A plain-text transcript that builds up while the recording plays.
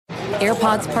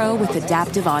AirPods Pro with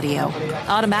adaptive audio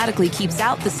automatically keeps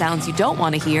out the sounds you don't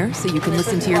want to hear so you can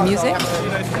listen to your music,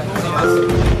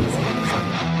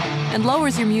 and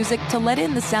lowers your music to let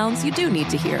in the sounds you do need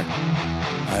to hear.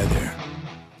 Hi there.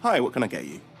 Hi, what can I get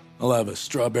you? I'll have a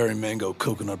strawberry mango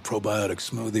coconut probiotic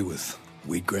smoothie with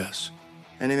wheatgrass.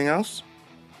 Anything else?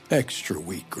 Extra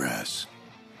wheatgrass.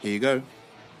 Here you go.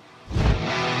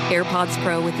 AirPods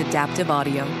Pro with adaptive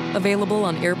audio. Available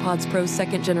on AirPods Pro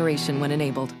 2nd generation when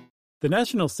enabled. The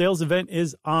national sales event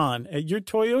is on at your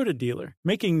Toyota dealer,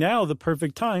 making now the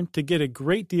perfect time to get a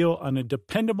great deal on a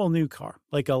dependable new car,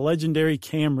 like a legendary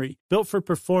Camry, built for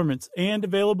performance and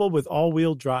available with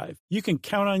all-wheel drive. You can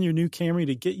count on your new Camry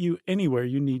to get you anywhere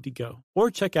you need to go. Or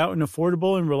check out an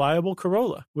affordable and reliable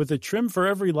Corolla with a trim for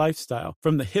every lifestyle.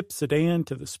 From the hip sedan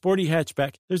to the sporty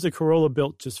hatchback, there's a Corolla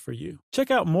built just for you. Check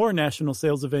out more national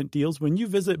sales event deals when you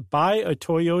visit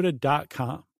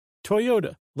buyatoyota.com.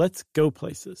 Toyota, let's go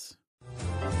places.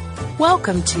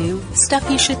 Welcome to Stuff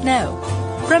You Should Know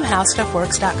from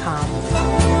HowStuffWorks.com.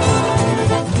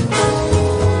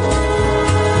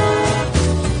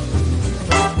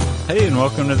 Hey, and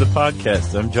welcome to the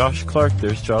podcast. I'm Josh Clark.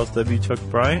 There's Charles W. Chuck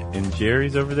Bryant, and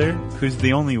Jerry's over there, who's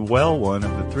the only well one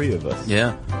of the three of us.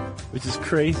 Yeah. Which is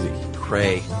crazy.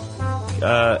 Cray.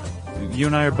 You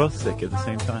and I are both sick at the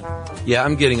same time. Yeah,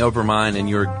 I'm getting over mine, and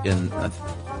you're in,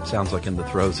 sounds like in the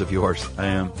throes of yours. I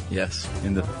am. Yes.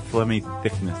 In the phlegmy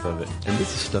thickness of it. And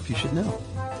this is stuff you should know.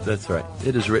 That's right.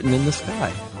 It is written in the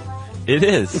sky. It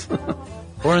is.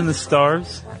 Or in the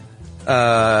stars.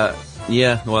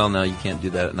 Yeah, well, no, you can't do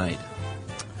that at night.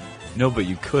 No, but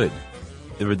you could.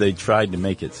 They tried to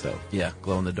make it so. Yeah,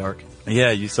 glow in the dark.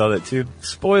 Yeah, you saw that too.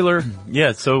 Spoiler.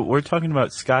 Yeah, so we're talking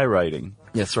about skywriting.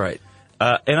 That's right.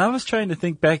 And I was trying to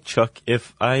think back, Chuck,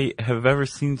 if I have ever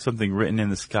seen something written in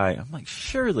the sky. I'm like,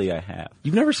 surely I have.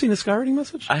 You've never seen a skywriting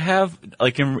message? I have,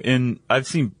 like I've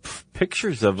seen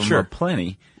pictures of them, sure.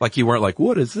 Plenty. Like you weren't like,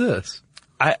 what is this?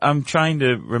 I'm trying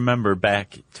to remember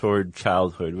back toward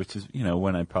childhood, which is,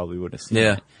 when I probably would have seen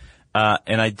it.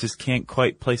 And I just can't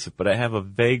quite place it, but I have a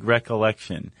vague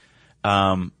recollection.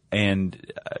 And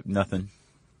nothing.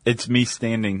 It's me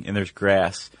standing and there's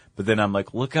grass. But then I'm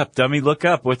like, look up, dummy, look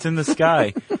up. What's in the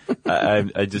sky?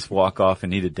 I just walk off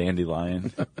and eat a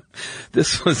dandelion.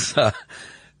 This was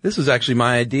actually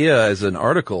my idea as an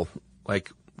article. Like,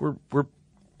 we're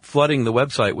flooding the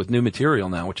website with new material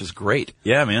now, which is great.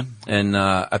 Yeah, man. And,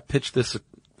 I pitched this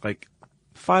like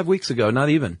 5 weeks ago, not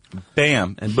even.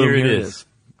 Bam. And here boom, it is.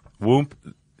 Whoop.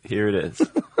 Here it is.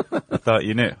 I thought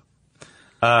you knew.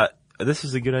 This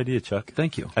is a good idea, Chuck.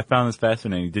 Thank you. I found this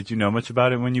fascinating. Did you know much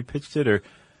about it when you pitched it, or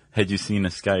had you seen a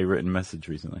sky written message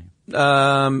recently?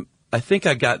 I think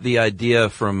I got the idea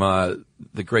from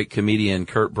the great comedian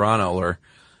Kurt Braunohler.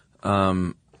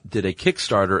 Did a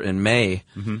Kickstarter in May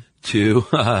to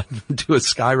do a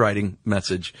skywriting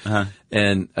message,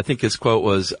 and I think his quote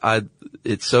was,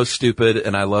 "It's so stupid,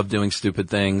 and I love doing stupid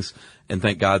things, and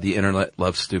thank God the internet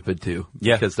loves stupid too."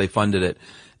 Yeah, because they funded it,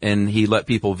 and he let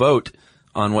people vote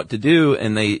on what to do,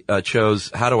 and they chose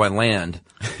 "How do I land?"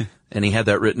 And he had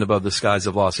that written above the skies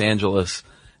of Los Angeles,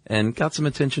 and got some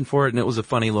attention for it, and it was a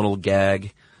funny little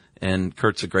gag. And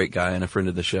Kurt's a great guy and a friend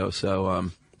of the show,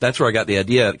 so that's where I got the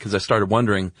idea, because I started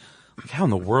wondering, like, how in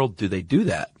the world do they do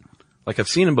that? Like, I've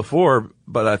seen him before,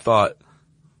 but I thought,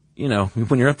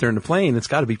 when you're up there in the plane, it's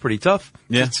got to be pretty tough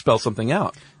to spell something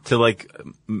out. To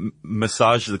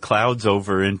massage the clouds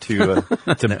over into,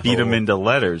 to beat them into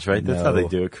letters, right? That's how they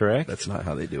do it, correct? That's not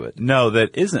how they do it. No,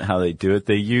 that isn't how they do it.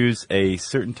 They use a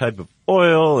certain type of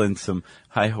oil and some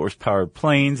high horsepower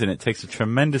planes, and it takes a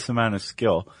tremendous amount of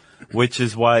skill, which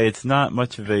is why it's not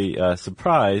much of a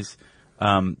surprise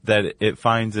that it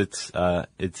finds its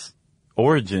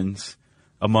origins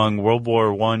among World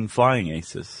War I flying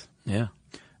aces. Yeah.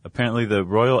 Apparently the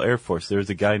Royal Air Force, there was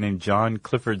a guy named John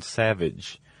Clifford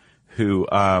Savage who,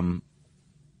 I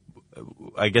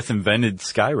guess, invented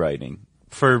skywriting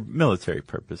for military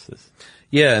purposes.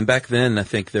 Yeah, and back then I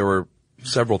think there were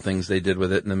several things they did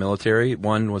with it in the military.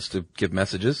 One was to give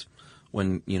messages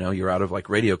when, you're out of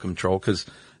radio control, because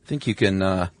I think you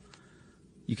can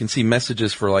see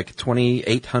messages for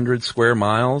 2,800 square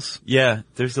miles. Yeah,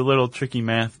 there's a little tricky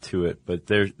math to it, but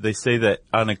they say that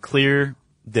on a clear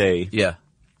day,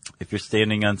 if you're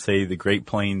standing on, say, the Great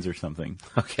Plains or something,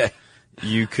 okay,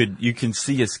 you can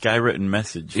see a skywritten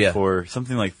message for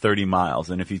something like 30 miles,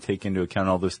 and if you take into account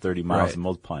all those 30 miles and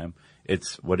multiply them,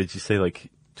 it's, what did you say,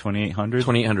 2,800?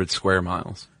 2,800 square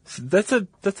miles. So that's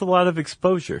a lot of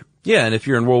exposure. Yeah, and if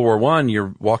you're in World War I,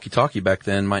 your walkie-talkie back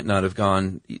then might not have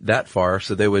gone that far,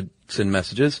 so they would send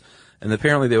messages, and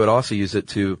apparently they would also use it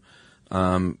to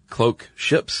cloak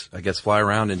ships, I guess, fly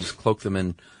around and just cloak them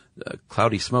in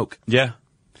cloudy smoke. Yeah.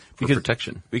 For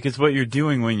protection. Because what you're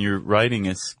doing when you're writing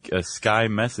a sky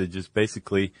message is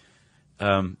basically,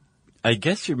 I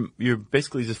guess you're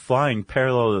basically just flying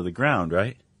parallel to the ground,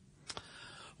 right?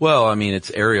 Well, I mean,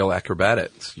 it's aerial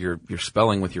acrobatics. You're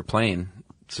spelling with your plane.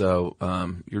 So,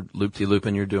 you're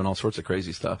loop-de-looping, you're doing all sorts of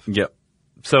crazy stuff. Yep.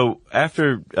 So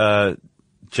after,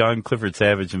 John Clifford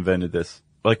Savage invented this,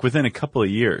 like within a couple of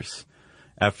years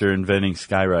after inventing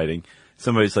skywriting,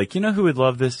 somebody's like, you know who would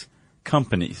love this?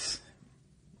 Companies.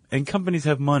 And companies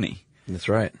have money. That's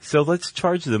right. So let's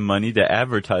charge them money to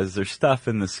advertise their stuff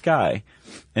in the sky.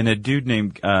 And a dude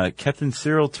named Captain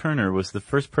Cyril Turner was the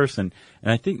first person,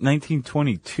 and I think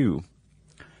 1922,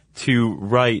 to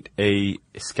write a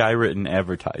skywritten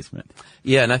advertisement.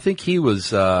 Yeah, and I think he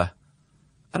was, I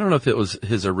don't know if it was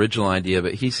his original idea,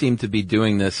 but he seemed to be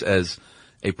doing this as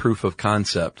a proof of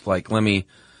concept. Like, let me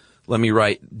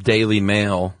write Daily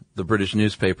Mail, the British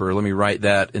newspaper, let me write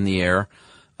that in the air,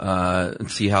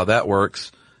 and see how that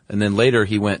works. And then later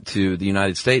he went to the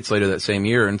United States later that same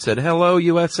year and said, "Hello,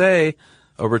 USA,"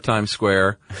 over Times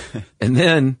Square. And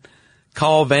then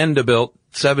call Vanderbilt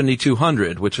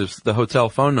 7200, which is the hotel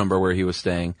phone number where he was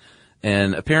staying.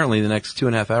 And apparently the next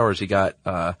 2.5 hours he got,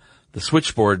 the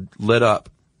switchboard lit up.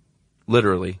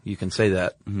 Literally, you can say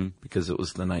that, because it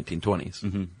was the 1920s.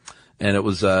 Mm-hmm. And it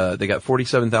was, they got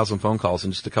 47,000 phone calls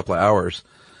in just a couple of hours.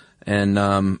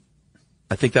 And,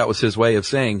 I think that was his way of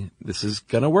saying, this is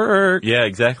gonna work. Yeah,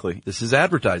 exactly. This is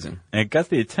advertising. And it got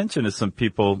the attention of some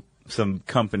people, some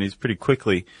companies pretty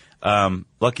quickly.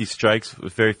 Lucky Strikes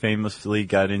very famously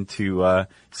got into,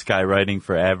 skywriting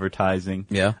for advertising.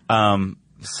 Yeah.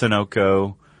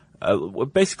 Sunoco,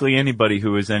 basically anybody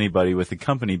who was anybody with a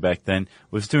company back then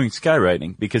was doing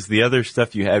skywriting, because the other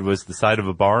stuff you had was the side of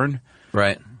a barn.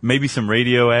 Right. Maybe some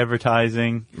radio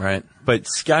advertising. Right. But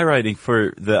skywriting,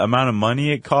 for the amount of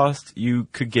money it cost, you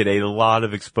could get a lot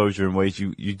of exposure in ways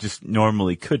you just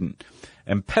normally couldn't.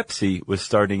 And Pepsi was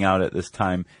starting out at this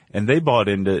time, and they bought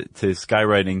into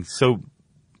skywriting so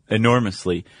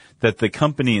enormously that the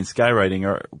company and skywriting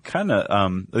are kind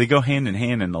of, they go hand in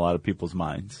hand in a lot of people's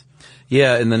minds.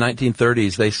 Yeah, in the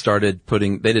 1930s, they started they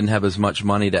didn't have as much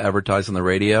money to advertise on the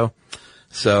radio.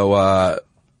 So,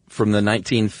 from the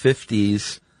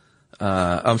 1950s,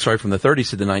 from the 30s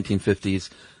to the 1950s,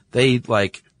 they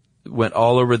went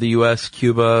all over the U.S.,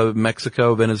 Cuba,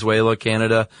 Mexico, Venezuela,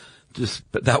 Canada.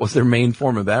 But that was their main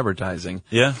form of advertising.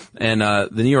 Yeah. And,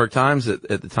 the New York Times at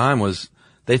the time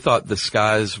they thought the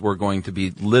skies were going to be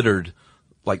littered,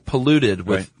 polluted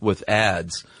with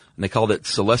ads. And they called it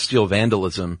celestial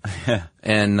vandalism. Yeah.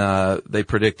 And, they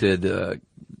predicted,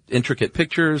 intricate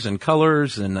pictures and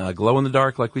colors and glow in the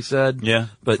dark, like we said. Yeah.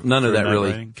 But none of that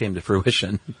really came to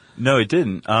fruition. No, it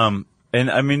didn't. And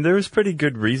I mean, there was pretty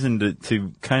good reason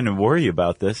to kind of worry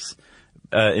about this.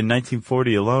 In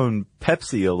 1940 alone,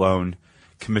 Pepsi alone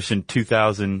commissioned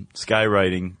 2,000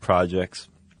 skywriting projects.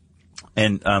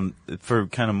 And for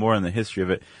kind of more on the history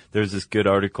of it, there's this good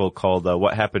article called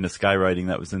What Happened to Skywriting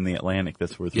that was in the Atlantic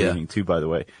that's worth reading too, by the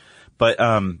way. But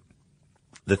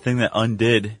the thing that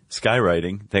undid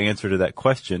skywriting, the answer to that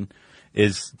question,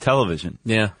 is television.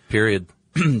 Yeah, period.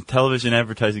 Television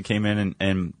advertising came in,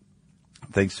 and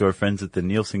thanks to our friends at the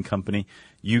Nielsen Company,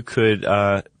 you could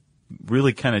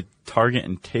really kind of target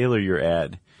and tailor your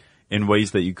ad in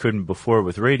ways that you couldn't before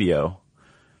with radio.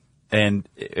 And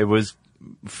it was,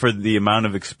 for the amount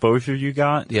of exposure you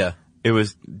got, it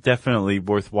was definitely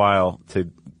worthwhile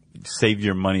to save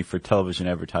your money for television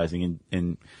advertising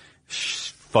and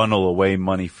funnel away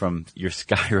money from your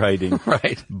skywriting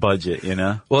budget, you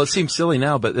know? Well, it seems silly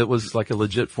now, but it was like a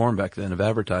legit form back then of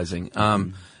advertising.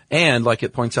 And like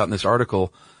it points out in this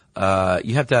article,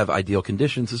 you have to have ideal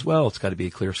conditions as well. It's got to be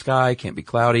a clear sky, can't be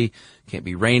cloudy, can't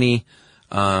be rainy,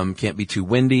 can't be too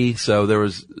windy. So there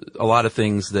was a lot of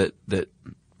things that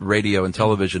radio and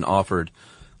television offered.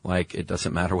 Like, it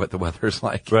doesn't matter what the weather's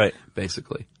like. Right.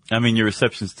 Basically. I mean, your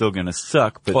reception's still going to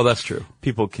suck, but well, that's true.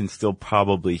 People can still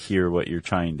probably hear what you're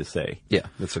trying to say. Yeah,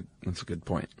 that's a good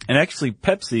point. And actually,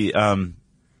 Pepsi,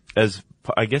 as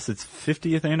I guess its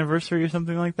 50th anniversary or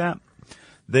something like that,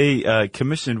 they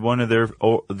commissioned one of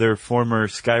their former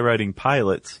skywriting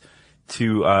pilots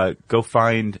to go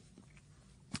find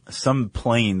some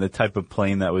plane, the type of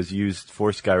plane that was used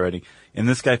for skywriting. And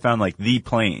this guy found the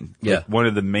plane, one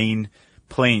of the main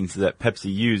planes that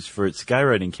Pepsi used for its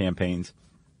skywriting campaigns.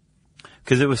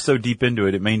 Because it was so deep into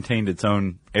it, it maintained its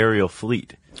own aerial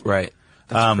fleet. Right.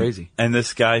 That's crazy. And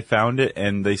this guy found it,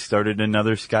 and they started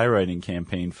another skywriting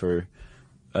campaign for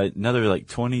another like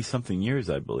 20-something years,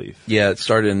 I believe. Yeah, it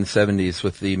started in the 70s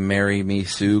with the Marry Me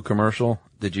Sue commercial.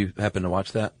 Did you happen to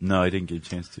watch that? No, I didn't get a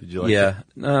chance to. Did you like it?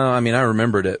 No, I mean, I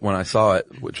remembered it when I saw it,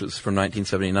 which was from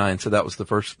 1979. So that was the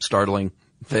first startling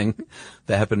thing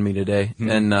that happened to me today.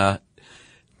 Mm-hmm. And,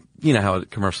 you know how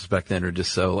commercials back then are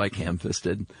just so like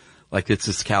ham-fisted. Like it's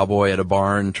this cowboy at a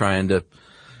barn trying to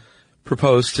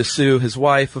propose to Sue, his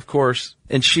wife, of course.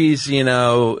 And she's, you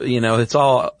know, it's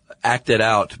all acted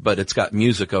out, but it's got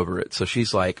music over it. So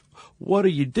she's like, "What are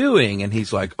you doing?" And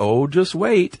he's like, "Oh, just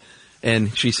wait."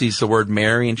 And she sees the word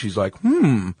marry and she's like,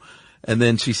 And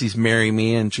then she sees marry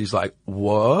me and she's like,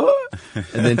 "What?"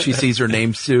 And then she sees her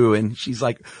name Sue and she's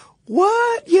like,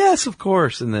 "What? Yes, of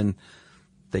course." And then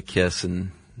they kiss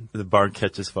and the barn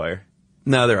catches fire.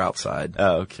 No, they're outside.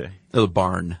 Oh, okay. The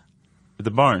barn.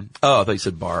 The barn. Oh, I thought you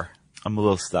said bar. I'm a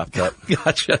little stopped up.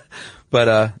 Gotcha.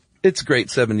 But, it's great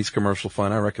 70s commercial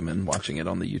fun. I recommend watching it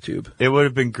on the YouTube. It would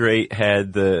have been great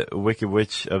had the Wicked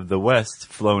Witch of the West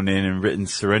flown in and written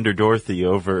Surrender Dorothy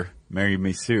over Marry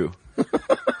Me Sue.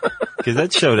 Because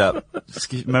that showed up.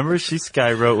 Remember, she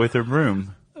skywrote with her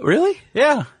broom. Really?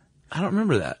 Yeah. I don't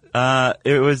remember that.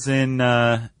 It was in,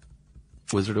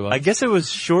 Wizard of Oz? I guess it was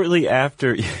shortly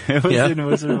after, it was in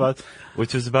Wizard of Oz,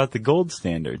 which was about the gold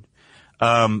standard.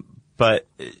 But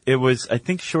it was, I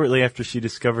think, shortly after she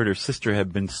discovered her sister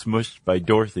had been smushed by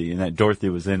Dorothy and that Dorothy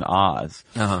was in Oz.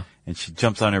 Uh-huh. And she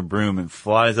jumps on her broom and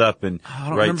flies up and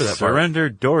writes Surrender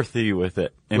Dorothy with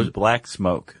it in black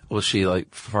smoke. Was she like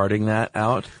farting that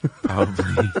out?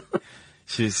 Probably.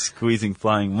 She's squeezing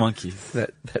flying monkeys.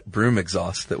 That broom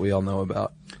exhaust that we all know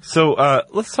about. So,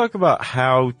 let's talk about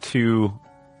how to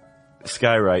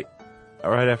skywrite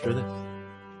right after this.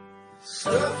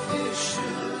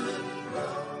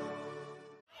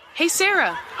 Hey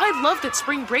Sarah, I loved that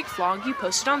spring break vlog you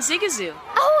posted on Zigazoo.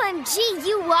 OMG,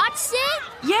 you watched it?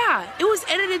 Yeah, it was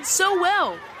edited so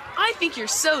well. I think you're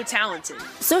so talented.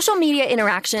 Social media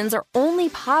interactions are only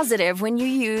positive when you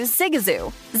use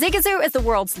Zigazoo. Zigazoo is the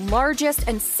world's largest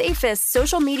and safest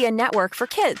social media network for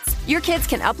kids. Your kids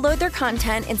can upload their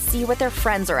content and see what their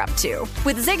friends are up to.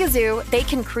 With Zigazoo, they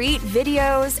can create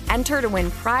videos, enter to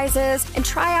win prizes, and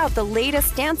try out the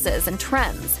latest dances and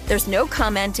trends. There's no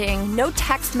commenting, no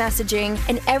text messaging,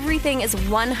 and everything is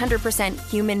 100%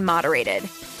 human moderated.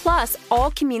 Plus,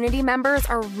 all community members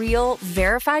are real,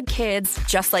 verified kids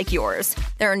just like yours.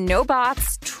 There are no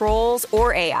bots, trolls,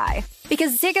 or AI.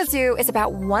 Because Zigazoo is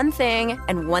about one thing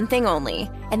and one thing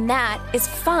only, and that is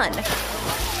fun.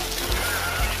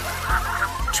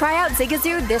 Try out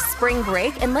Zigazoo this spring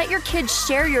break and let your kids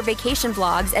share your vacation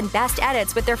vlogs and best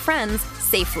edits with their friends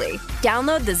safely.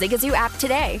 Download the Zigazoo app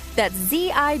today. That's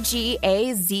Zigazoo.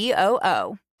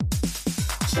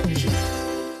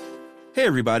 Hey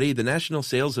everybody, the national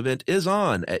sales event is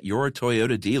on at your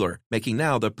Toyota dealer, making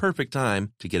now the perfect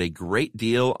time to get a great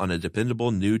deal on a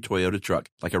dependable new Toyota truck,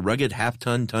 like a rugged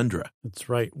half-ton Tundra. That's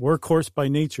right. Workhorse by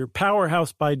nature,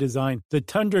 powerhouse by design. The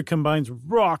Tundra combines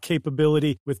raw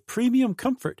capability with premium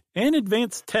comfort and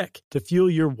advanced tech to fuel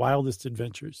your wildest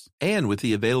adventures. And with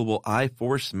the available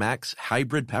iForce Max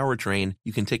hybrid powertrain,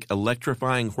 you can take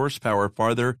electrifying horsepower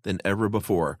farther than ever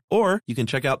before. Or you can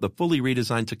check out the fully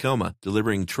redesigned Tacoma,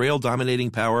 delivering trail-dominating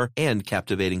power and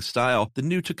captivating style. The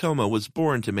new Tacoma was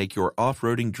born to make your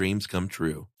off-roading dreams come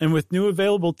true. And with new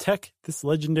available tech, this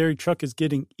legendary truck is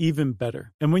getting even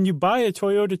better. And when you buy a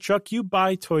Toyota truck, you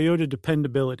buy Toyota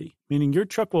dependability, meaning your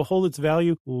truck will hold its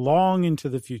value long into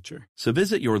the future. So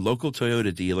visit your local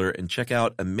Toyota dealer and check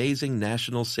out amazing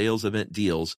national sales event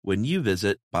deals when you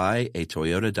visit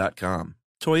buyatoyota.com.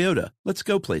 Toyota, let's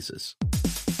go places.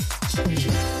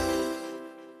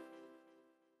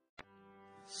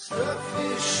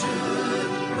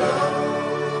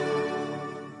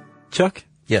 Chuck?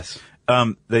 Yes.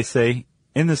 They say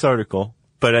in this article,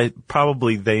 but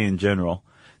probably they in general,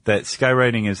 that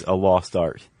skywriting is a lost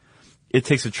art. It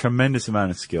takes a tremendous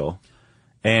amount of skill,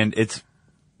 and it's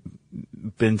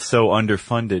been so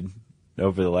underfunded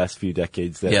over the last few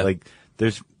decades that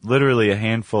there's literally a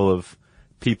handful of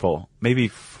people, maybe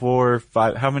 4 or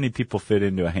 5. How many people fit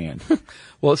into a hand?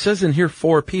 Well, it says in here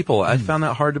 4 people. I found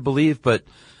that hard to believe, but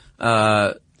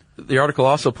the article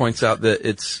also points out that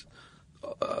it's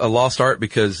a lost art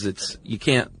because you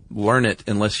can't learn it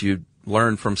unless you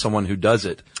learn from someone who does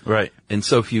it. Right. And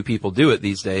so few people do it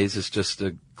these days. It's just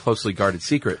a closely guarded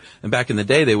secret. And back in the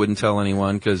day, they wouldn't tell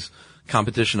anyone because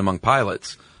competition among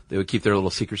pilots, they would keep their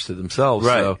little secrets to themselves.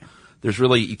 Right. So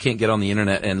you can't get on the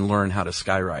internet and learn how to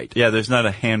skywrite. Yeah, there's not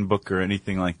a handbook or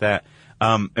anything like that.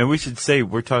 And we should say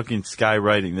we're talking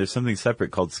skywriting. There's something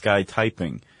separate called sky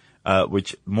typing,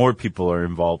 which more people are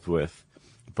involved with.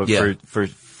 But for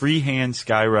freehand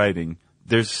skywriting,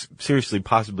 there's seriously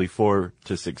possibly 4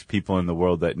 to 6 people in the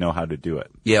world that know how to do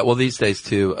it. Yeah, well, these days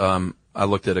too, I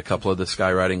looked at a couple of the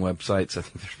skywriting websites. I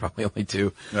think there's probably only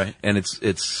 2. Right. And it's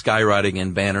skywriting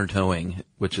and banner towing,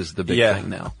 which is the big thing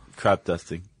now. Crop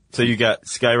dusting. So you got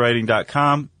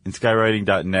skywriting.com and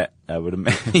skywriting.net, I would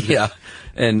imagine. Yeah.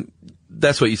 And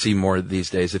that's what you see more these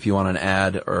days. If you want an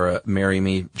ad or a marry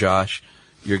me, Josh,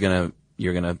 you're going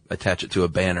to attach it to a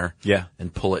banner. Yeah.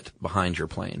 And pull it behind your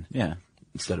plane. Yeah.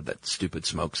 Instead of that stupid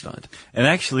smoke stunt. And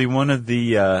actually, one of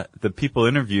the people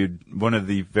interviewed, one of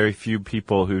the very few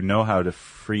people who know how to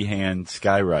freehand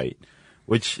skywrite,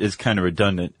 which is kind of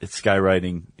redundant.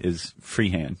 Skywriting is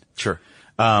freehand. Sure.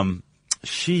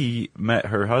 She met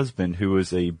her husband, who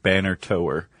was a banner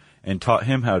tower, and taught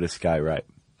him how to skywrite.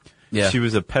 Yeah. She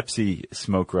was a Pepsi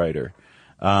smoke writer.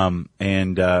 When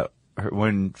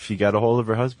she got a hold of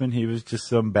her husband, he was just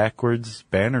some backwards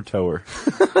banner tower.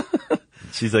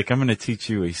 She's like, I'm going to teach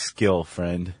you a skill,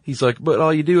 friend. He's like, but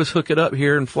all you do is hook it up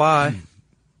here and fly.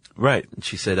 Right. And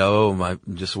she said, oh,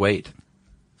 just wait.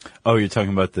 Oh, you're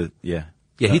talking about yeah.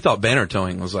 Yeah, he thought banner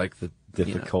towing was like the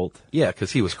difficult. Yeah,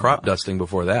 because he was crop dusting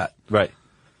before that. Right.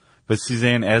 But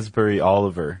Suzanne Asbury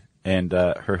Oliver and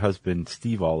her husband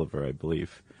Steve Oliver, I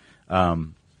believe,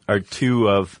 are 2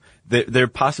 of they're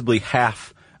possibly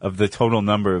half of the total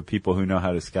number of people who know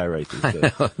how to skywrite these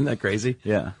days. I know, isn't that crazy?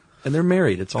 Yeah. And they're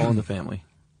married. It's all in the family.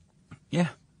 Yeah.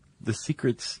 The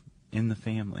secret's in the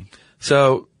family.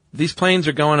 So these planes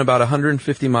are going about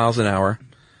 150 miles an hour.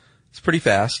 It's pretty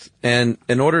fast. And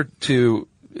in order to,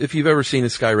 if you've ever seen a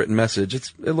skywritten message,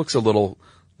 it looks a little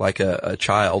like a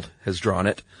child has drawn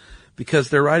it because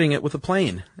they're writing it with a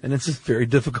plane. And it's just very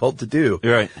difficult to do.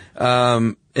 You're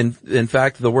right. In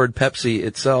fact, the word Pepsi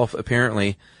itself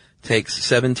apparently takes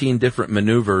 17 different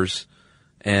maneuvers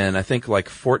and I think like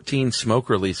 14 smoke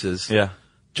releases. Yeah.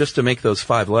 Just to make those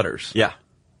 5 letters. Yeah.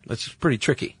 That's pretty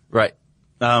tricky. Right.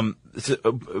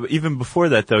 Even before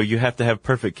that, though, you have to have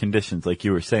perfect conditions, like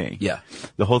you were saying. Yeah.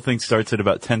 The whole thing starts at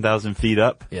about 10,000 feet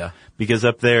up. Yeah. Because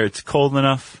up there it's cold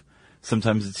enough,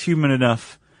 sometimes it's humid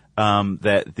enough,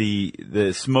 that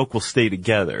the smoke will stay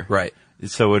together. Right.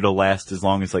 So it'll last as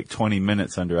long as like 20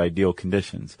 minutes under ideal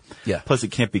conditions. Yeah. Plus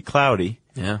it can't be cloudy.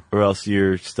 Yeah. Or else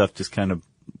your stuff just kind of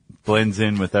blends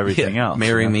in with everything else.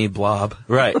 Marry me, blob.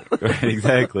 Right,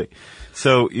 exactly.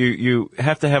 So you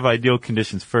have to have ideal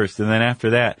conditions first, and then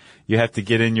after that, you have to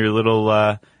get in your little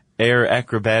air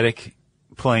acrobatic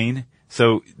plane.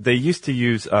 So they used to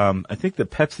use, I think the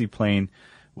Pepsi plane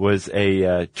was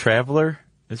a Traveler,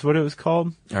 is what it was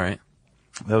called. All right.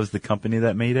 That was the company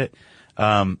that made it,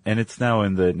 and it's now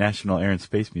in the National Air and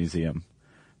Space Museum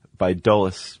by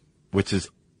Dulles, which is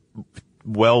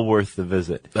well worth the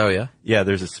visit. Oh, yeah? Yeah,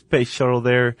 there's a space shuttle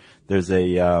there. There's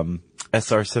a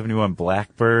SR-71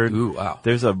 Blackbird. Ooh, wow.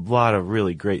 There's a lot of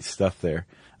really great stuff there.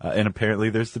 And apparently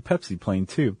there's the Pepsi plane,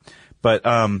 too. But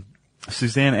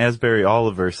Suzanne Asbury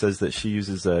Oliver says that she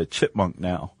uses a Chipmunk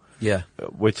now. Yeah.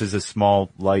 Which is a small,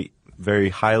 light, very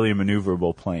highly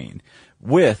maneuverable plane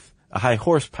with a high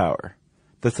horsepower.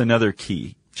 That's another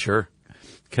key. Sure.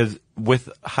 Because with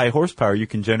high horsepower, you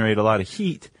can generate a lot of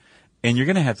heat. And you're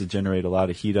going to have to generate a lot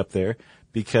of heat up there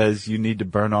because you need to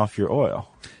burn off your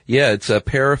oil. Yeah, it's a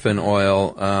paraffin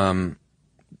oil,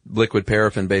 liquid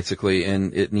paraffin basically,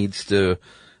 and it needs to,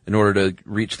 in order to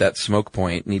reach that smoke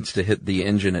point, needs to hit the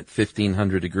engine at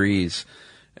 1500 degrees,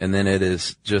 and then it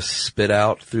is just spit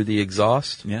out through the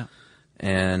exhaust. Yeah.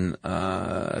 And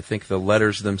I think the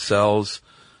letters themselves,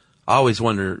 I always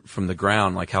wonder from the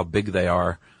ground, like how big they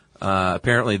are.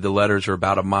 Apparently the letters are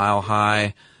about a mile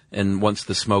high. And once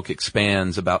the smoke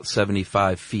expands, about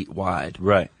 75 feet wide.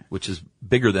 Right. Which is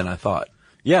bigger than I thought.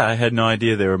 Yeah, I had no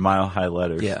idea they were mile-high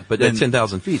letters. Yeah, but at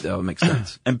 10,000 feet, though, it makes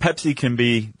sense. And Pepsi can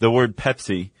be, the word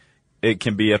Pepsi, it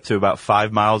can be up to about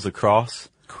 5 miles across.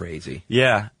 Crazy.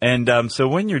 Yeah, and so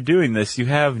when you're doing this, you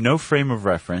have no frame of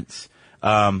reference.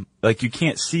 Like you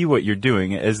can't see what you're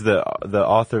doing. As the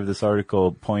author of this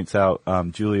article points out,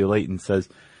 Julia Layton says,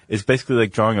 it's basically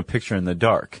like drawing a picture in the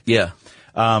dark. Yeah.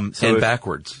 And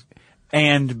backwards.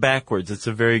 And backwards. It's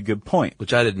a very good point.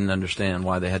 Which I didn't understand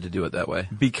why they had to do it that way.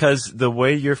 Because the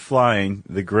way you're flying,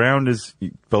 the ground is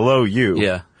below you.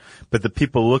 Yeah. But the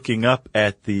people looking up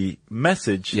at the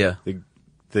message, yeah.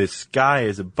 The sky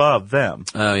is above them.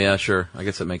 Oh, yeah, sure. I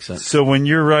guess that makes sense. So when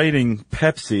you're writing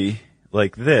Pepsi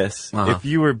like this, if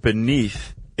you were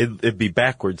beneath, it'd be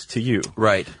backwards to you.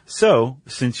 Right. So,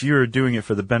 since you're doing it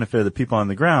for the benefit of the people on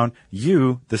the ground,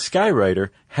 you, the skywriter,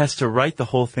 has to write the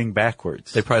whole thing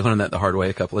backwards. They probably learned that the hard way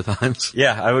a couple of times.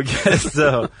 Yeah, I would guess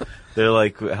so. They're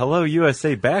like, hello,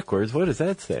 USA backwards. What does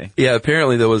that say? Yeah,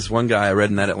 apparently there was one guy I read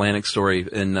in that Atlantic story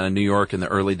in New York in the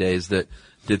early days that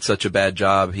did such a bad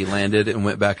job. He landed and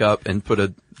went back up and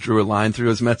drew a line through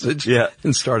his message. Yeah.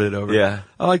 And started over. Yeah.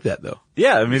 I like that though.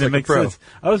 Yeah, I mean, it makes pro. sense.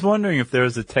 I was wondering if there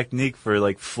was a technique for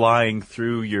like flying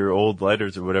through your old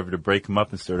letters or whatever to break them up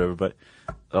and start over, but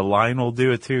a line will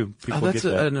do it too. People get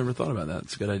that. I never thought about that.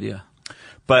 It's a good idea.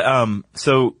 But,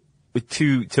 so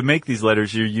to make these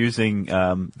letters, you're using,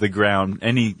 the ground.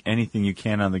 Anything you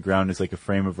can on the ground is like a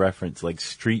frame of reference, like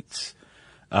streets.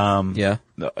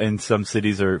 In some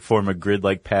cities form a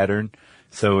grid-like pattern.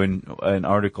 So in an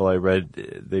article I read,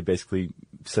 they basically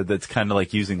said that's kind of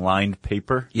like using lined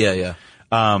paper. Yeah.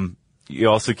 You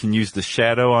also can use the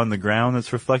shadow on the ground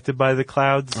that's reflected by the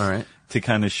clouds. All right. To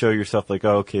kind of show yourself like,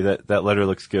 oh, okay, that letter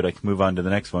looks good. I can move on to the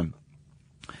next one.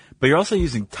 But you're also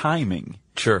using timing.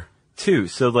 Sure. Too.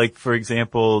 So like, for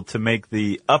example, to make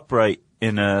the upright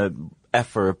in a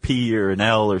F or a P or an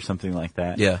L or something like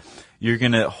that. Yeah. You're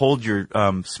going to hold your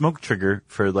smoke trigger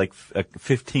for like a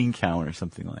 15 count or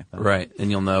something like that. Right. And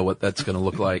you'll know what that's going to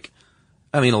look like.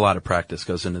 I mean, a lot of practice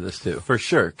goes into this too. For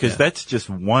sure. Because that's just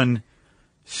one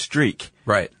streak.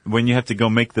 Right. When you have to go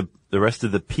make the rest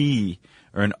of the P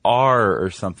or an R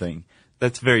or something,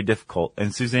 that's very difficult.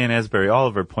 And Suzanne Asbury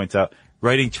Oliver points out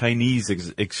writing Chinese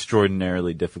is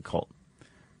extraordinarily difficult.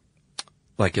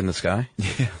 Like in the sky?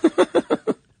 Yeah.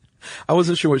 I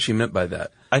wasn't sure what she meant by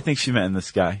that. I think she meant in the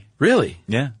sky. Really?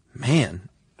 Yeah. Man.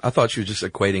 I thought she was just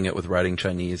equating it with writing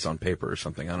Chinese on paper or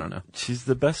something. I don't know. She's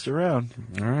the best around.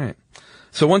 All right.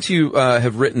 So once you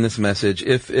have written this message,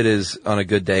 if it is on a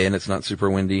good day and it's not super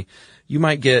windy, you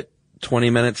might get 20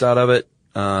 minutes out of it.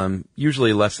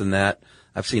 Usually less than that.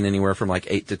 I've seen anywhere from like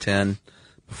 8 to 10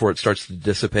 before it starts to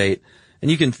dissipate. And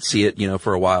you can see it,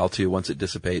 for a while too once it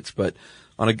dissipates. But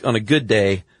on a good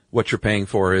day, what you're paying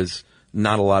for is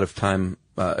not a lot of time,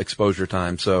 exposure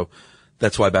time. So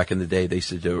that's why back in the day they used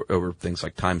to do over things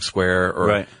like Times Square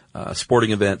or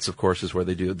sporting events, of course, is where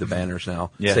they do the banners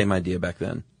now. Yeah. Same idea back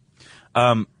then.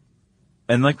 And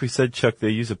like we said, Chuck, they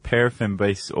use a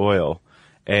paraffin-based oil.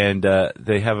 And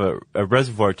they have a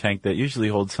reservoir tank that usually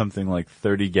holds something like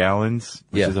 30 gallons,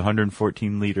 which is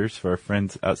 114 liters for our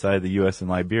friends outside of the U.S. and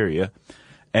Liberia.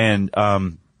 And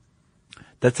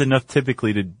that's enough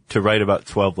typically to write about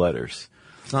 12 letters.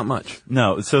 It's not much.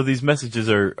 No, so these messages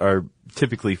are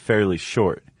typically fairly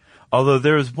short. Although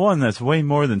there is one that's way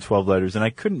more than 12 letters, and I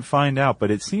couldn't find out,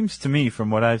 but it seems to me, from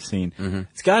what I've seen,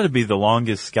 it's got to be the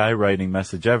longest skywriting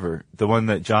message ever, the one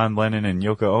that John Lennon and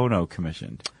Yoko Ono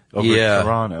commissioned. Over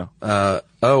Tirana.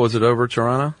 Was it over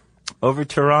Tirana? Over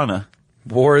Tirana.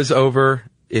 War is over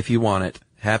if you want it.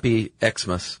 Happy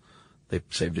Xmas. They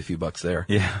saved a few bucks there.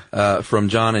 Yeah. From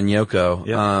John and Yoko.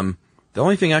 Yep. The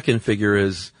only thing I can figure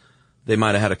is they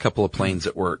might have had a couple of planes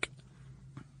at work.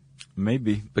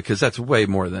 Maybe. Because that's way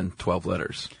more than 12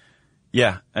 letters.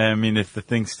 Yeah. I mean, if the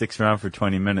thing sticks around for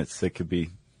 20 minutes, it could be,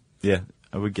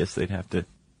 I would guess they'd have to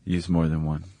use more than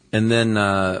one. And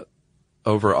then,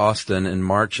 over Austin in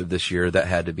March of this year, that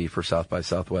had to be for South by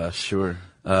Southwest. Sure.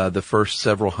 The first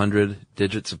several hundred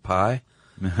digits of pi.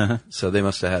 So they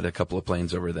must have had a couple of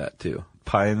planes over that too.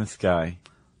 Pie in the sky.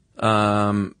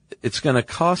 It's going to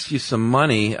cost you some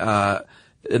money.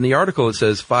 In the article it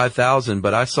says 5,000,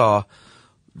 but I saw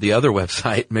the other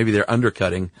website, maybe they're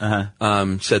undercutting,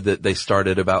 said that they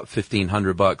started about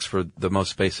 $1,500 for the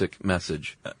most basic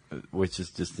message. Which is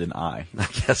just an I. I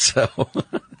guess so.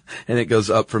 And it goes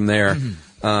up from there.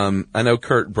 I know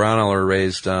Kurt Braunohler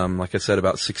raised, like I said,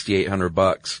 about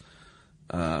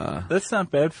 $6,800. That's not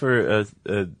bad for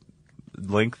a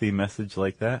lengthy message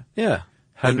like that. Yeah.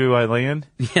 How do I land?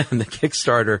 Yeah, and the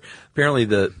Kickstarter, apparently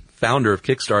the founder of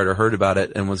Kickstarter heard about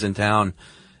it and was in town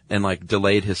and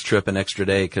delayed his trip an extra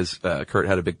day because Kurt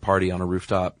had a big party on a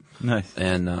rooftop. Nice.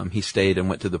 And he stayed and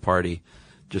went to the party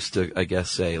just to, I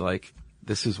guess, say,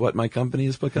 this is what my company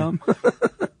has become.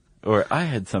 Or I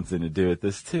had something to do with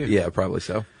this too. Yeah, probably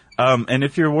so. And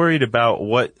if you're worried about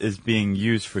what is being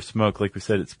used for smoke, like we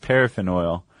said, it's paraffin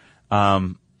oil.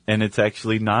 And it's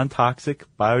actually non-toxic,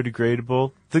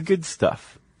 biodegradable, the good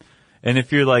stuff. And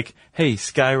if you're like, hey,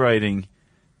 skywriting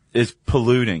is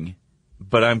polluting,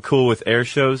 but I'm cool with air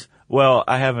shows, well,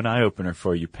 I have an eye-opener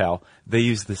for you, pal. They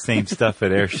use the same stuff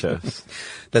at air shows.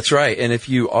 That's right. And if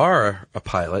you are a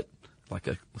pilot,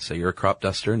 let's say you're a crop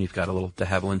duster and you've got a little de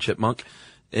Havilland Chipmunk,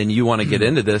 and you want to get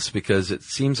into this because it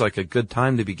seems like a good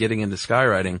time to be getting into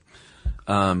skywriting.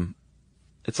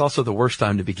 It's also the worst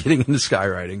time to be getting into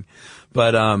skywriting,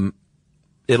 but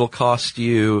it'll cost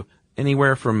you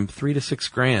anywhere from $3,000 to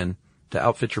 $6,000 to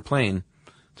outfit your plane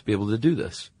to be able to do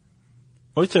this.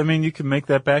 Which, I mean, you can make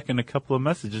that back in a couple of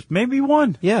messages, maybe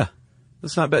one. Yeah,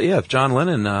 that's not bad. Yeah, if John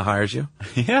Lennon hires you.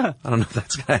 Yeah, I don't know if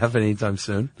that's gonna happen anytime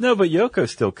soon. No, but Yoko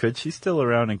still could. She's still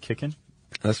around and kicking.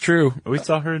 That's true. We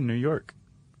saw her in New York.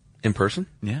 In person?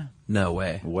 Yeah. No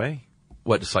way.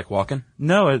 What, just like walking?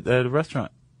 No, at a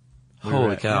restaurant.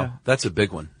 Holy cow. Yeah. That's a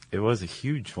big one. It was a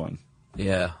huge one.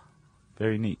 Yeah.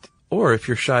 Very neat. Or if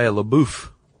you're Shia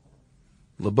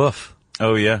LaBeouf.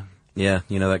 Oh, yeah. Yeah,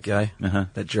 you know that guy? Uh-huh.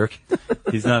 That jerk?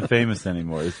 He's not famous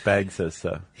anymore. His bag says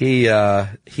so. He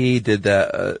did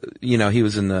that, he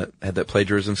was had that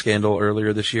plagiarism scandal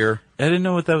earlier this year. I didn't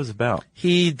know what that was about.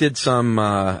 He did some,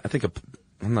 I'm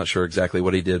not sure exactly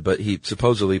what he did, but he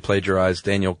supposedly plagiarized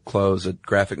Daniel Clow's a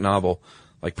graphic novel,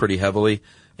 like pretty heavily,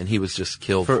 and he was just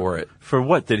killed for it. For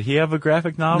what? Did he have a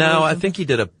graphic novel? No, I think he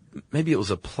did maybe it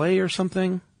was a play or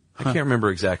something. I can't remember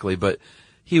exactly, but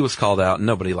he was called out, and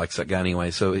nobody likes that guy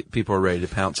anyway, so people are ready to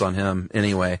pounce on him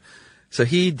anyway. So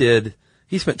he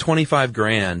spent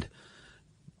 $25,000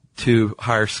 to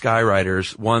hire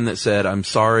skywriters, one that said, "I'm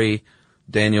sorry,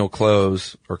 Daniel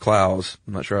Clowes," I'm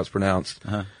not sure how it's pronounced.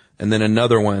 Uh-huh. And then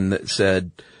another one that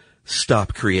said,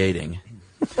 "Stop creating."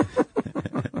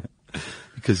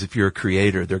 Because if you're a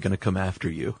creator, they're going to come after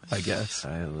you, I guess.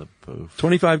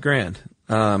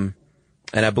 $25,000.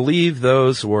 And I believe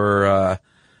those were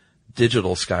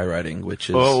digital skywriting, which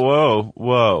is...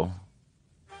 Whoa.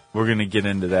 We're going to get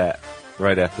into that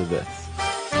right after this.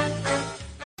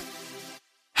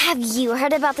 Have you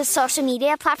heard about the social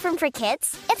media platform for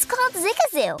kids? It's called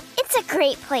Zigazoo. It's a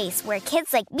great place where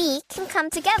kids like me can come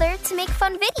together to make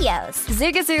fun videos.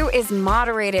 Zigazoo is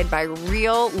moderated by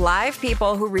real, live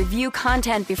people who review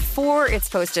content before it's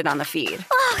posted on the feed.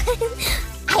 Oh,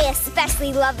 I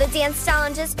especially love the dance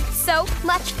challenges. So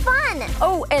much fun.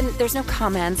 Oh, and there's no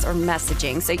comments or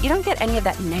messaging, so you don't get any of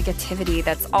that negativity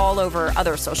that's all over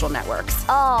other social networks.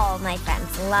 Oh, my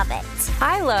friends love it.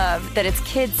 I love that it's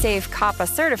KidSafe COPPA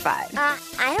certified.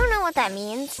 I don't know what that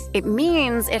means. It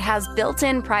means it has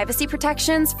built-in privacy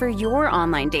protections for your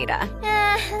online data.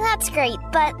 That's great,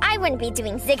 but I wouldn't be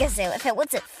doing Zigazoo if it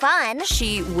wasn't fun.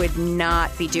 She would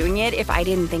not be doing it if I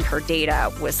didn't think her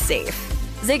data was safe.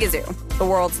 Zigazoo, the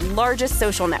world's largest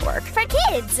social network. For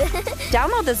kids!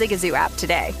 Download the Zigazoo app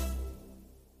today.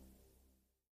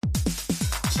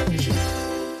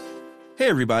 Hey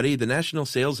everybody, the national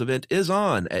sales event is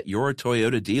on at your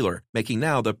Toyota dealer, making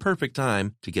now the perfect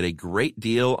time to get a great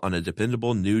deal on a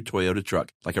dependable new Toyota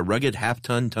truck, like a rugged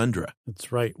half-ton Tundra.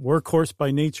 That's right. Workhorse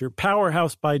by nature,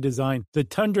 powerhouse by design. The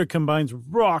Tundra combines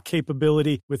raw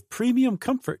capability with premium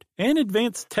comfort and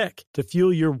advanced tech to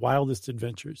fuel your wildest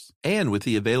adventures. And with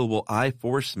the available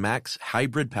iForce Max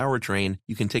hybrid powertrain,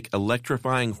 you can take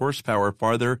electrifying horsepower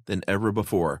farther than ever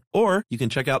before. Or you can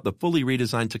check out the fully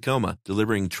redesigned Tacoma,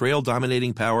 delivering trail-dominating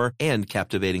power and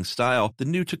captivating style. The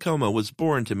new Tacoma was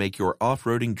born to make your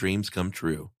off-roading dreams come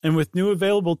true. And with new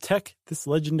available tech, this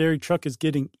legendary truck is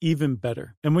getting even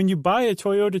better. And when you buy a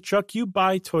Toyota truck, you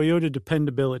buy Toyota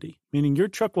dependability, meaning your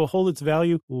truck will hold its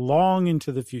value long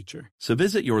into the future. So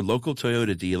visit your local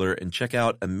Toyota dealer and check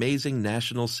out amazing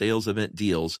national sales event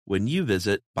deals when you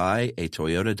visit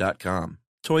buyatoyota.com.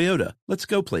 Toyota, let's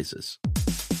go places.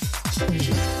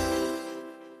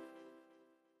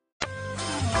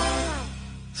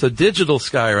 So digital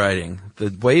skywriting,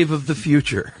 the wave of the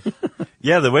future.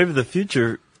 Yeah, the wave of the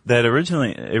future that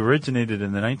originated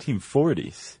in the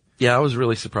 1940s. Yeah, I was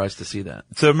really surprised to see that.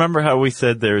 So remember how we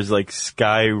said there's like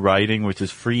skywriting, which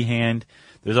is freehand.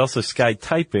 There's also sky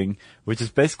typing, which is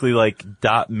basically like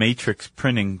dot matrix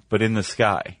printing, but in the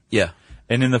sky. Yeah.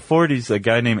 And in the 40s, a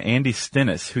guy named Andy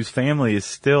Stennis, whose family is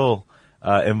still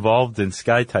involved in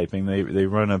sky typing. They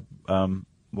run a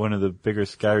one of the bigger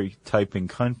sky typing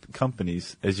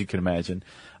companies, as you can imagine.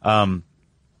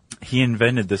 He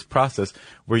invented this process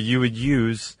where you would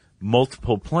use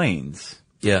multiple planes.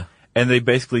 Yeah. And they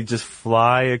basically just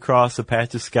fly across a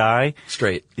patch of sky.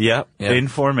 Straight. Yep. In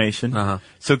formation. Uh-huh.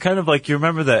 So kind of like, you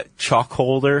remember that chalk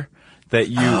holder that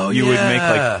you would make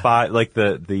like five, like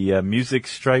the music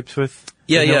stripes with?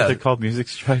 Yeah, you know what they're called, music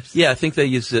stripes? Yeah, I think they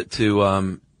used it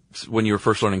to, when you were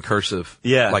first learning cursive.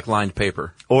 Yeah. Like lined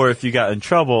paper. Or if you got in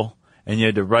trouble and you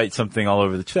had to write something all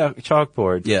over the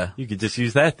chalkboard. Yeah. You could just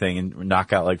use that thing and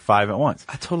knock out like 5 at once.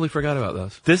 I totally forgot about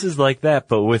those. This is like that,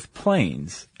 but with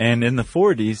planes. And in the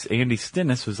 40s, Andy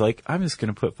Stennis was like, I'm just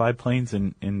going to put 5 planes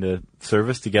into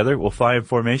service together. We'll fly in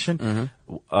formation.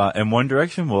 Mm-hmm. In one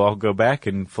direction, we'll all go back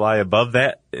and fly above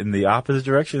that in the opposite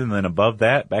direction, and then above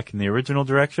that back in the original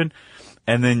direction.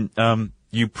 And then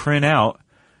you print out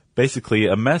basically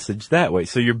a message that way.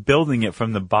 So you're building it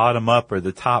from the bottom up or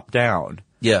the top down.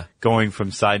 Yeah. Going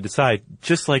from side to side,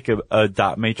 just like a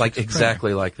dot matrix. Like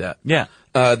exactly like that. Yeah.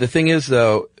 The thing is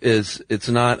though, is it's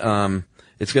not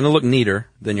It's going to look neater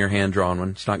than your hand-drawn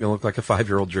one. It's not going to look like a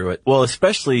 5-year-old drew it. Well,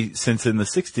 especially since in the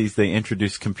 60s they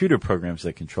introduced computer programs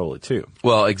that control it too.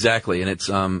 Well, exactly. And it's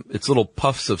little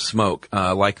puffs of smoke,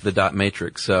 like the dot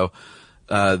matrix. So,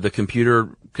 the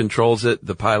computer controls it.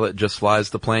 The pilot just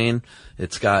flies the plane.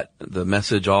 It's got the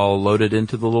message all loaded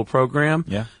into the little program.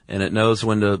 Yeah. And it knows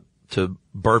when to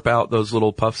burp out those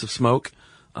little puffs of smoke,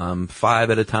 5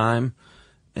 at a time,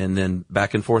 and then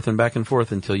back and forth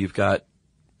until you've got,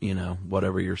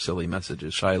 whatever your silly message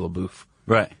is, Shia LaBeouf.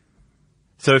 Right.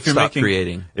 So if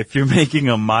you're making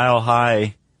a mile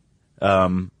high,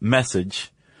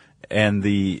 message and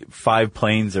the 5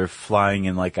 planes are flying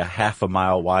in like a half a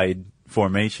mile wide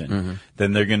formation,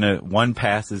 then they're going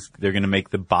to make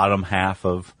the bottom half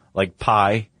of like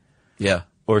pi. Yeah.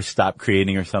 Or stop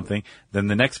creating or something. Then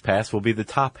the next pass will be the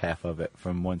top half of it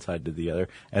from one side to the other.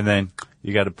 And then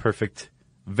you got a perfect,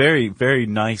 very, very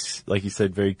nice, like you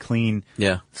said, very clean,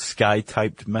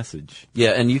 sky-typed message.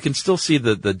 Yeah, and you can still see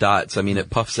the dots. I mean, it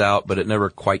puffs out, but it never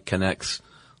quite connects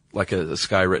like a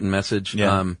sky-written message.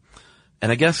 Yeah.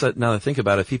 And I guess that, now that I think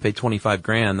about it, if he paid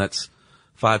 $25,000, that's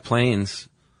 5 planes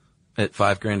at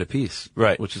 $5,000 a piece.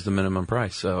 Right. Which is the minimum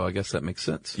price. So I guess that makes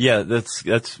sense. Yeah,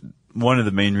 that's one of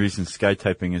the main reasons sky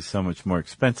typing is so much more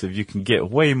expensive. You can get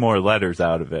way more letters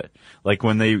out of it. Like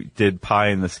when they did Pie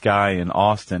in the Sky in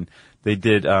Austin, they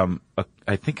did,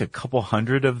 I think a couple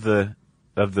hundred of the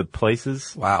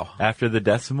places. Wow. After the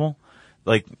decimal.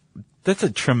 Like, that's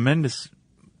a tremendous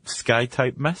sky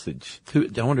type message.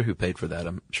 I wonder who paid for that.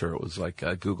 I'm sure it was like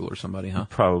Google or somebody, huh?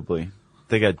 Probably.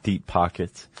 They got deep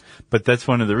pockets. But that's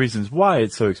one of the reasons why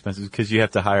it's so expensive, because you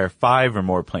have to hire 5 or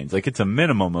more planes. Like, it's a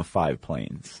minimum of 5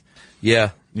 planes.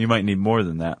 Yeah. You might need more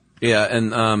than that. Yeah,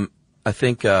 and I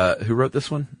think, who wrote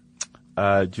this one?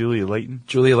 Julia Layton.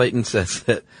 Julia Layton says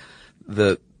that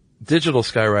the digital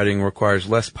skywriting requires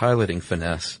less piloting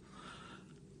finesse.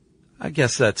 I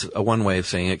guess that's a one way of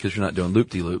saying it, because you're not doing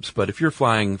loop-de-loops. But if you're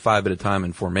flying 5 at a time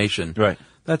in formation, right,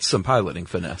 that's some piloting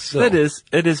finesse. So. It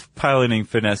is piloting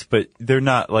finesse, but they're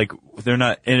not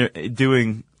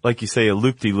doing, like you say, a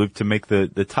loop-de-loop to make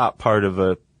the top part of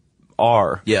a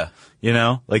R. Yeah.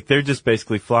 Like they're just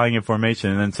basically flying in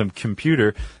formation, and then some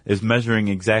computer is measuring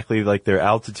exactly like their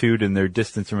altitude and their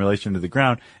distance in relation to the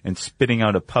ground and spitting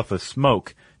out a puff of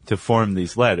smoke to form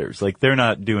these letters. Like they're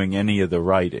not doing any of the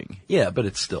writing. Yeah, but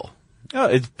it's still. Oh,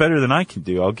 it's better than I can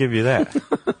do. I'll give you that.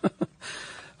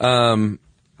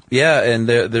 Yeah, and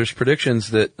there's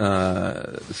predictions that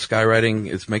skywriting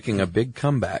is making a big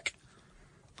comeback.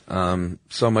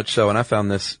 So much so, and I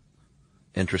found this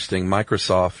interesting.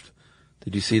 Microsoft,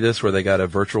 did you see this where they got a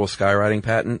virtual skywriting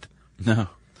patent? No.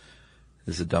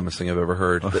 This is the dumbest thing I've ever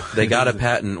heard. They got a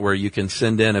patent where you can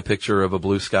send in a picture of a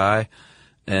blue sky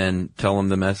and tell them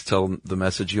the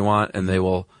message you want, and they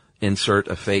will insert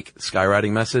a fake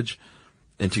skywriting message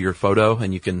into your photo,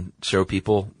 and you can show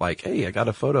people like, hey, I got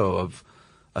a photo of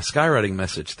a skywriting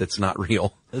message that's not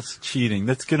real. That's cheating.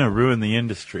 That's going to ruin the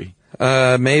industry.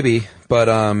 Maybe, but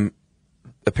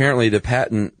apparently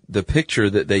the picture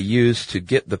that they used to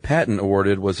get the patent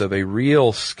awarded was of a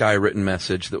real skywritten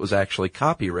message that was actually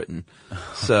copywritten.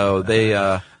 So they,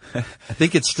 I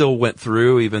think it still went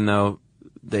through, even though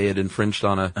they had infringed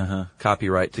on a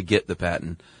copyright to get the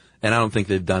patent. And I don't think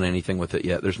they've done anything with it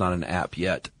yet. There's not an app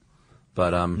yet.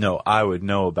 But no, I would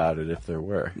know about it if there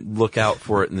were. Look out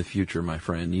for it in the future, my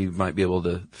friend. You might be able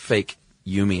to fake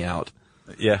Yumi out.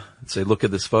 Yeah. And say, look at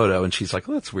this photo, and she's like,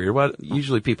 "Well, that's weird. Why?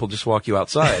 Usually people just walk you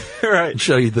outside, right, and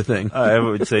show you the thing." I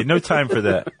would say, no time for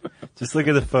that. Just look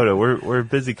at the photo. We're a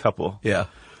busy couple. Yeah.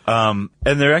 And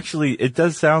it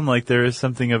does sound like there is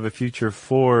something of a future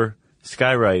for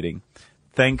skywriting,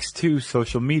 thanks to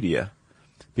social media,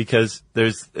 because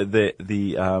there's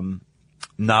the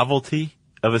novelty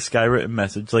of a skywritten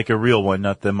message, like a real one,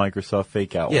 not the Microsoft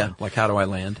fake out one. Yeah, like how do I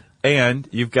land? And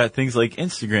you've got things like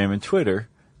Instagram and Twitter.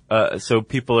 So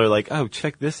people are like, oh,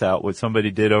 check this out, what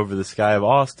somebody did over the sky of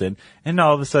Austin. And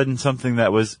all of a sudden something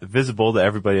that was visible to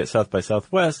everybody at South by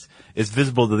Southwest is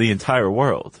visible to the entire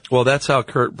world. Well, that's how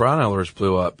Kurt Brauneller's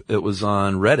blew up. It was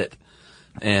on Reddit.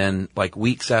 And like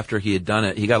weeks after he had done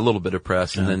it, he got a little bit of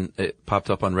press, and then it popped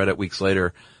up on Reddit weeks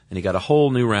later, and he got a whole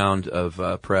new round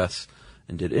of press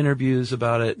and did interviews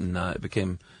about it, and it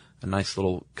became a nice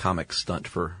little comic stunt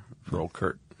for old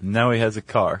Kurt. Now he has a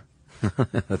car.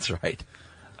 That's right.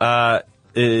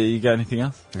 You got anything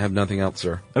else? I have nothing else,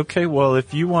 sir. Okay, well,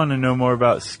 if you want to know more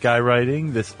about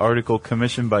skywriting, this article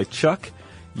commissioned by Chuck,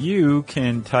 you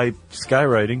can type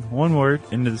skywriting, one word,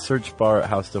 into the search bar at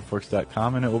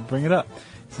howstuffworks.com, and it will bring it up.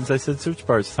 Since I said search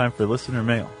bar, it's time for listener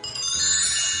mail.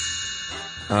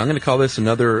 I'm going to call this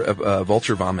another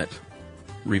vulture vomit.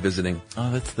 revisiting.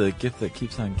 Oh, that's the gift that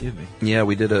keeps on giving. Yeah,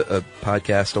 we did a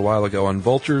podcast a while ago on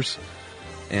vultures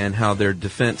and how their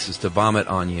defense is to vomit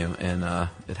on you, and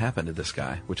it happened to this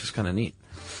guy, which is kind of neat.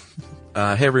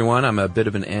 Hey everyone, I'm a bit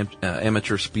of an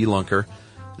amateur spelunker.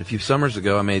 A few summers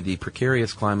ago, I made the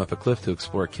precarious climb up a cliff to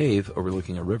explore a cave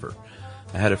overlooking a river.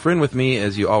 I had a friend with me,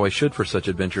 as you always should for such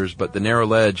adventures, but the narrow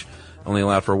ledge only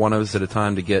allowed for one of us at a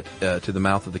time to get to the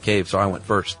mouth of the cave, so I went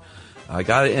first. I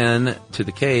got in to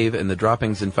the cave, and the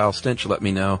droppings and foul stench let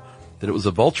me know that it was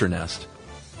a vulture nest.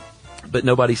 But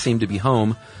nobody seemed to be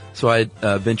home, so I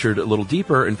ventured a little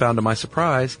deeper and found, to my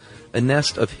surprise, a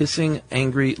nest of hissing,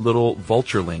 angry little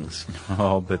vulturelings.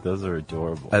 Oh, but those are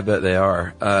adorable. I bet they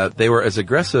are. They were as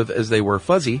aggressive as they were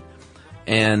fuzzy,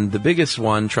 and the biggest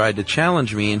one tried to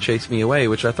challenge me and chase me away,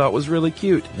 which I thought was really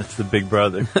cute. That's the big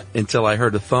brother. Until I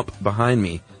heard a thump behind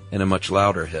me and a much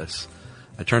louder hiss.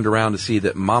 I turned around to see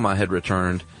that Mama had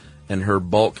returned, and her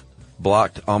bulk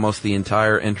blocked almost the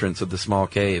entire entrance of the small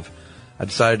cave. I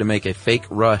decided to make a fake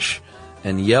rush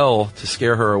and yell to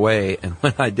scare her away, and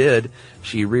when I did,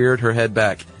 she reared her head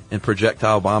back and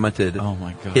projectile vomited, oh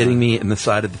my God, hitting me in the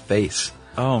side of the face.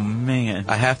 Oh, man.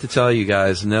 I have to tell you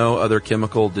guys, no other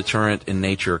chemical deterrent in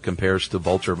nature compares to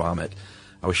vulture vomit.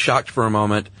 I was shocked for a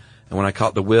moment, and when I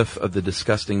caught the whiff of the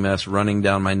disgusting mess running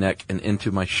down my neck and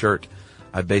into my shirt,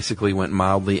 I basically went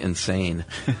mildly insane.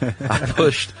 I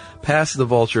pushed past the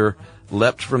vulture,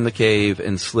 leapt from the cave,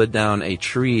 and slid down a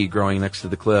tree growing next to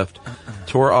the cliff,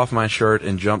 tore off my shirt,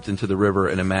 and jumped into the river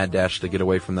in a mad dash to get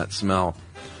away from that smell.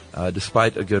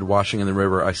 Despite a good washing in the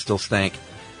river, I still stank,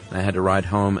 and I had to ride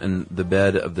home in the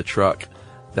bed of the truck.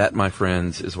 That, my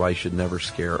friends, is why you should never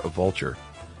scare a vulture.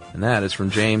 And that is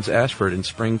from James Ashford in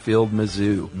Springfield,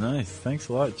 Mizzou. Nice. Thanks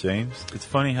a lot, James. It's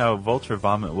funny how vulture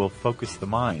vomit will focus the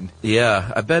mind.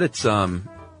 Yeah, I bet it's, have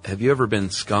you ever been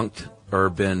skunked or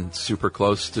been super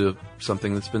close to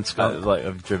something that's been skunked?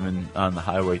 I've driven on the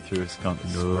highway through a skunk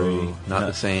spree. Not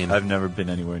the same. I've never been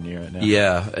anywhere near it now.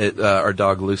 Yeah, our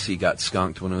dog Lucy got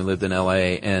skunked when we lived in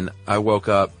L.A., and I woke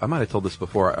up, I might have told this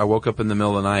before, I woke up in the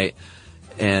middle of the night,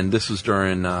 and this was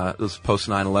during, it was post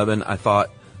 9/11, I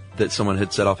thought that someone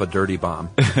had set off a dirty bomb.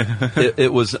 It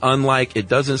was unlike, it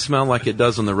doesn't smell like it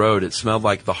does on the road. It smelled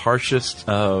like the harshest,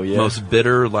 most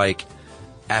bitter, like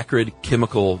acrid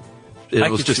chemical. It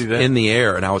was just in the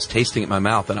air, and I was tasting it in my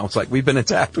mouth, and I was like, we've been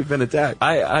attacked.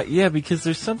 Yeah, because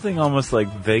there's something almost like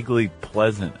vaguely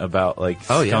pleasant about like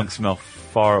skunk smell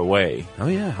far away. Oh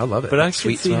yeah, I love it. But I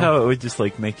could see how it would just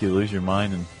like make you lose your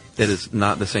mind. And it is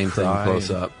not the same thing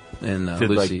close up. And did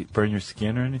Lucy like burn your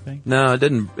skin or anything? No, it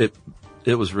didn't.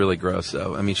 It was really gross,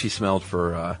 though. I mean, she smelled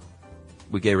for,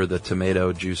 we gave her the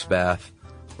tomato juice bath,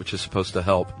 which is supposed to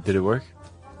help. Did it work?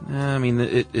 I mean,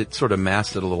 it sort of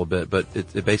masked it a little bit, but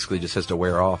it basically just has to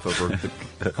wear off over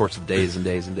the course of days and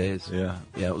days and days. Yeah.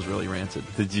 Yeah, it was really rancid.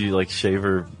 Did you, like, shave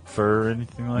her fur or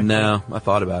anything like that? No, I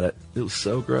thought about it. It was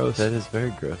so gross. That is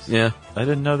very gross. Yeah. I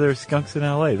didn't know there were skunks in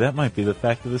L.A. That might be the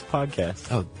fact of this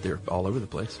podcast. Oh, they're all over the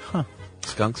place. Huh.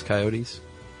 Skunks, coyotes.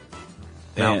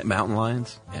 Mountain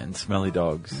lions. And smelly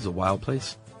dogs. This is a wild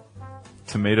place.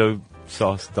 Tomato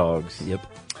sauce dogs. Yep.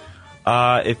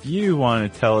 If you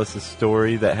want to tell us a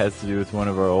story that has to do with one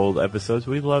of our old episodes,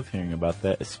 we love hearing about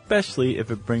that, especially if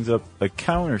it brings up a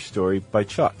counter story by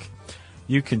Chuck.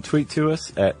 You can tweet to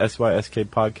us at SYSK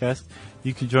Podcast.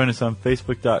 You can join us on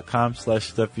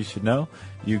Facebook.com/StuffYouShouldKnow.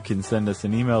 You can send us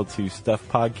an email to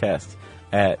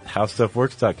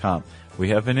StuffPodcast@HowStuffWorks.com. We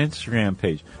have an Instagram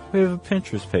page. We have a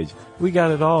Pinterest page. We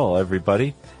got it all,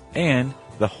 everybody. And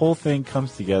the whole thing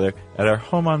comes together at our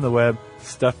home on the web,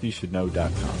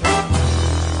 StuffYouShouldKnow.com.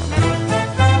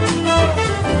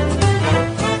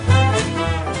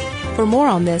 For more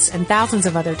on this and thousands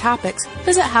of other topics,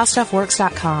 visit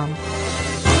HowStuffWorks.com.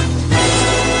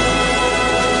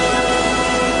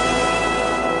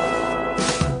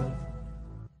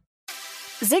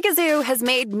 Zigazoo has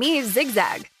made me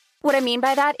zigzag. What I mean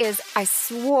by that is I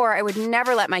swore I would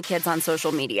never let my kids on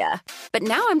social media. But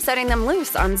now I'm setting them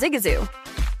loose on Zigazoo.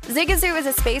 Zigazoo is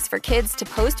a space for kids to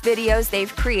post videos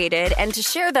they've created and to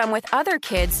share them with other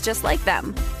kids just like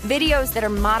them. Videos that are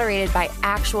moderated by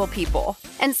actual people.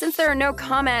 And since there are no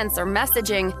comments or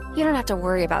messaging, you don't have to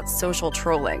worry about social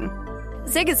trolling.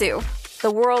 Zigazoo,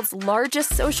 the world's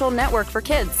largest social network for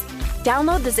kids.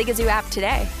 Download the Zigazoo app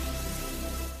today.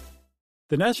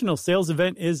 The national sales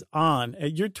event is on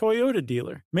at your Toyota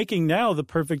dealer, making now the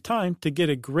perfect time to get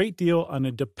a great deal on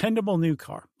a dependable new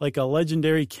car, like a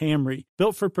legendary Camry,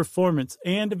 built for performance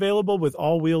and available with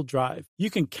all-wheel drive. You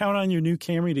can count on your new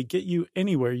Camry to get you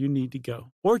anywhere you need to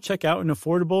go. Or check out an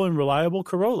affordable and reliable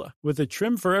Corolla with a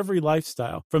trim for every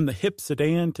lifestyle. From the hip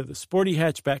sedan to the sporty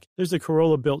hatchback, there's a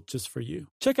Corolla built just for you.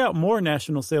 Check out more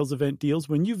national sales event deals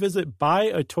when you visit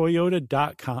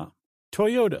buyatoyota.com.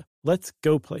 Toyota, let's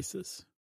go places.